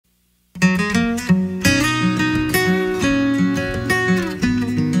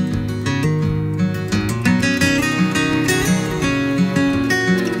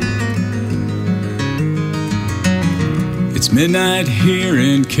midnight here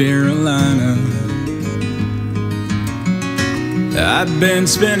in Carolina. I've been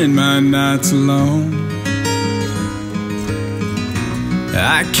spending my nights alone.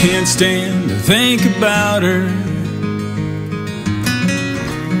 I can't stand to think about her.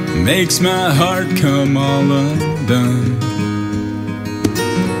 Makes my heart come all undone.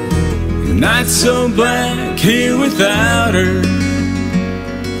 The night's so black here without her.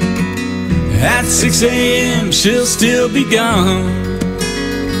 At 6 a.m. she'll still be gone.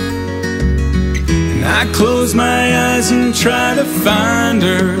 And I close my eyes and try to find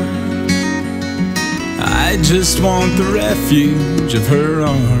her. I just want the refuge of her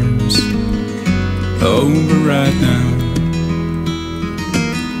arms over right now.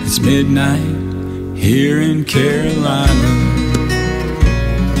 It's midnight here in Carolina.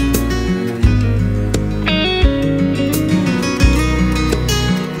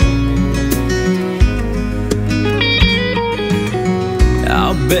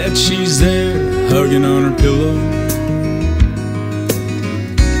 I'll bet she's there, hugging on her pillow,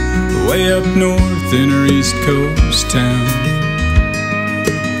 way up north in her East Coast town.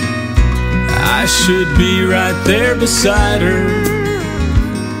 I should be right there beside her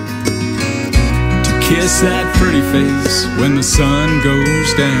to kiss that pretty face when the sun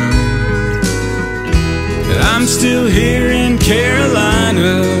goes down. But I'm still here in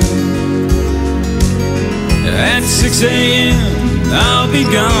Carolina. At 6 a.m. I'll be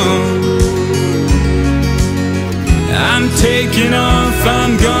gone. I'm taking off,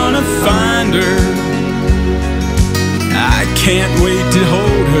 I'm gonna find her. I can't wait to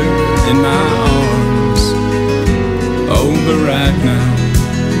hold her in my arms over right now.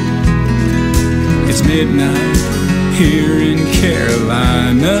 It's midnight here in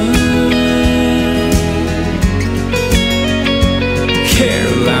Carolina.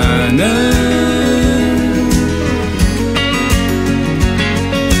 Carolina.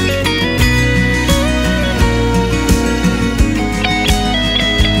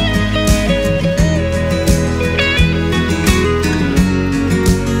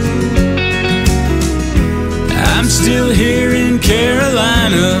 Still here in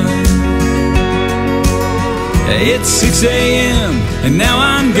Carolina. It's 6 a.m. and now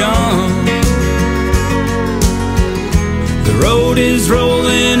I'm gone. The road is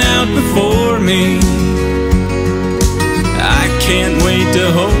rolling out before me. I can't wait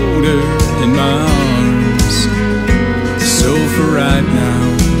to hold her in my arms. So for right now,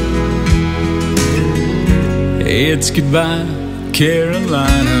 it's goodbye,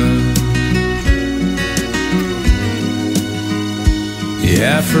 Carolina.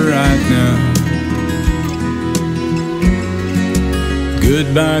 Yeah, for right now,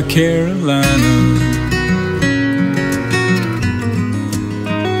 goodbye, Carolina.